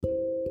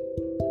2022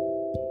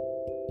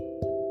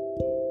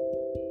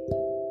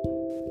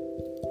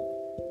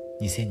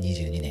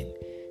年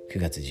9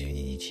月12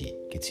日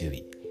月曜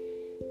日、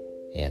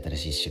新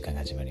しい1週間が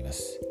始まりま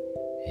す。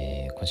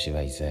今週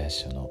はイザヤ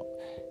書の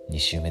2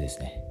週目です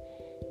ね。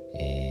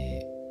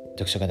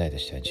読書課題と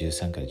しては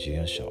13から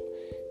14章、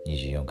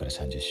24から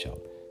30章、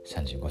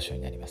35章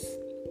になりま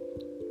す。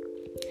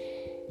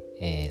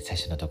最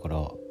初のところ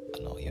を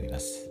読みま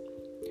す。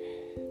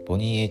ボ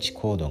ニー・H・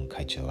コードン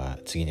会長は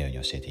次のように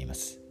教えていま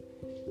す。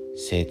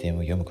聖典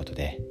を読むこと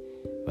で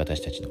私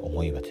たちの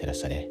思いは照ら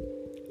され、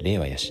霊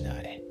は養わ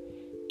れ、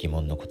疑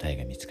問の答え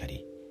が見つか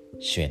り、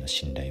主への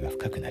信頼は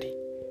深くなり、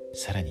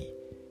さらに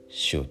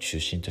主を中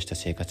心とした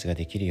生活が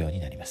できるように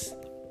なります。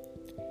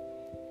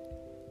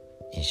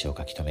印象を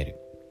書き留める。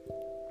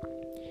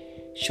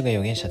主が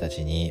預言者た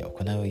ちに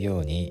行うよ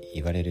うに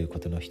言われるこ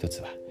との一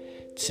つは、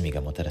罪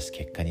がもたらす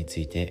結果につ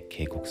いて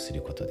警告す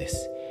ることで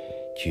す。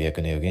旧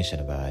約の預言者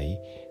の場合、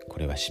こ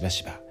れはしば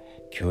しば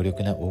強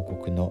力な王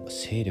国の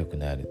勢力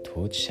のある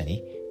統治者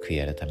に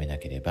悔い改めな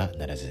ければ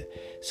ならず、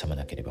さも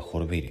なければ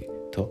滅びる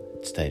と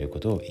伝えるこ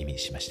とを意味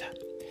しました。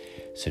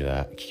それ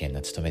は危険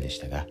な務めでし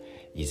たが、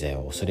イザヤ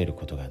を恐れる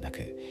ことがな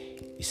く、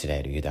イスラ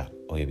エル、ユダ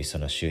およびそ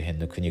の周辺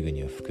の国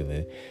々を含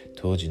む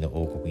当時の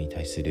王国に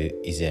対す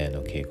るイザヤ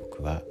の警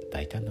告は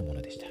大胆なも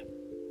のでした。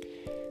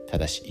た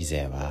だしイザ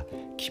ヤは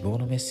希望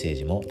のメッセー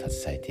ジも携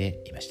え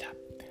ていました。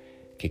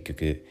結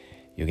局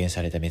預言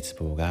された滅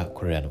亡が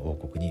これらの王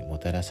国にも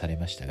たらされ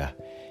ましたが、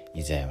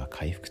イザヤは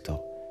回復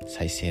と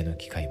再生の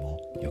機会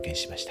も予見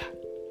しました。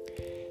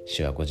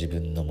主はご自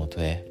分のもと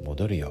へ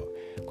戻るよ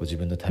うご自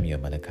分の民を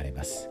招かれ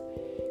ます。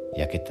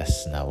焼けた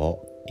砂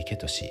を池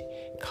とし、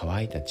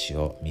乾いた地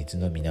を水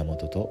の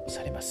源と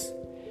されます。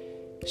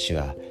主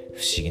は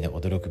不思議な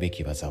驚くべ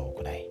き技を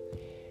行い、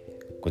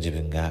ご自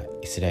分が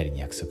イスラエルに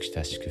約束し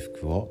た祝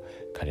福を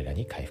彼ら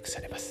に回復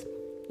されます。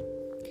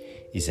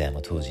イザヤ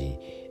も当時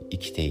生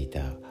きてい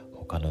た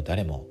他の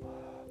誰も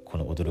こ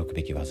の驚く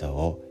べき技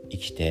を生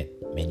きて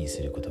目に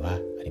することはあ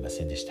りま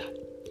せんでした。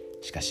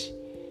しかし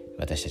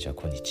私たちは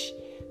今日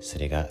そ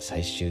れが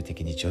最終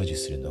的に成就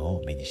するの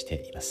を目にして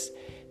います。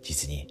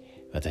実に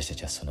私た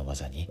ちはその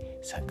技に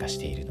参加し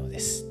ているので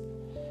す。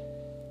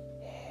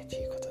と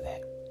いうことで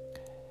で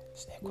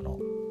すね、この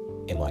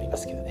絵もありま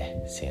すけど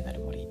ね、聖なる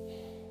森、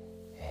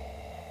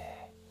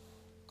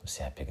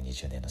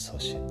1820年の早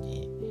春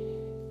に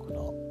こ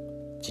の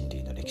人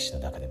類の歴史の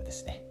中でもで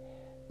すね、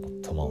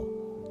最も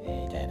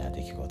偉大な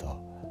出来事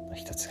の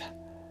一つが、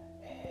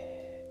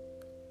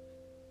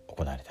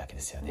行われたわけで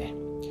すよね。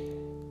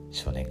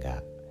少年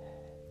が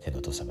天の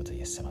お父様と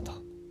イエス様と、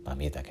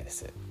見えたわけで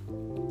す。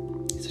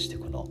そして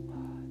この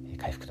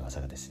回復の技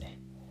がですね、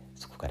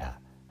そこから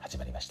始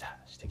まりました。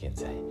そして現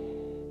在、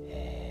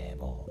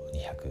もう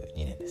202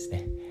年です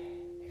ね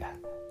が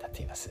経っ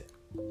ています。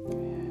本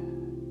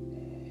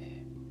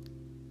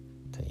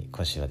当に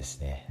今週はです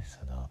ね、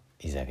その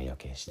イザヤが予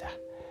見した、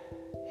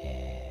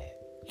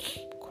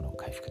この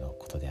回復の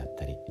ことであっ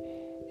たり、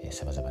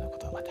さまざまなこ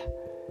とをまた、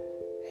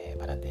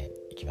学んで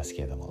いきます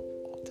けれども、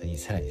本当に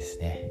さらにです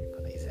ね、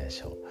このイザヤ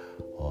書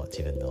を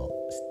自分の、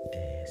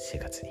生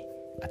活に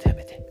当ては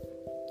めて、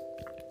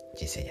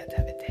人生に当て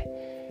はめ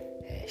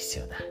て、必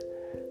要な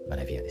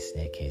学びやです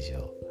ね、啓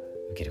示を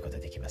受けること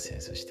ができますよ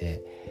ね。そし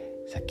て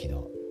さっき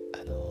の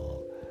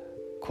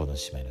コードン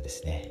姉妹ので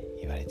すね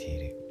言われてい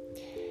る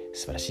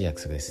素晴らしい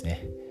約束です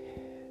ね。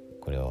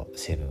これを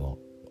聖文を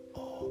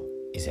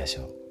イザヤ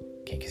書を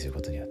研究する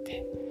ことによっ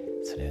て、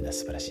そのような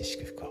素晴らしい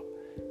祝福を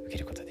受け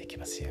ることができ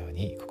ますよう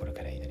に心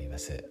から祈りま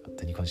す。本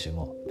当に今週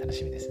も楽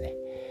しみですね。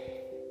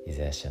イ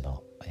ザヤ書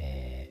の、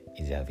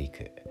イザヤウィー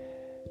ク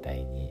第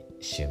2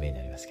週目に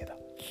なりますけど、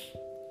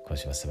今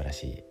週も素晴ら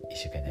しい1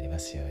週間になりま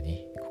すよう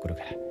に心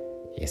から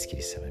イエス・キ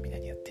リスト様の皆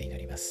によって祈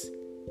ります。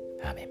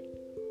アーメン。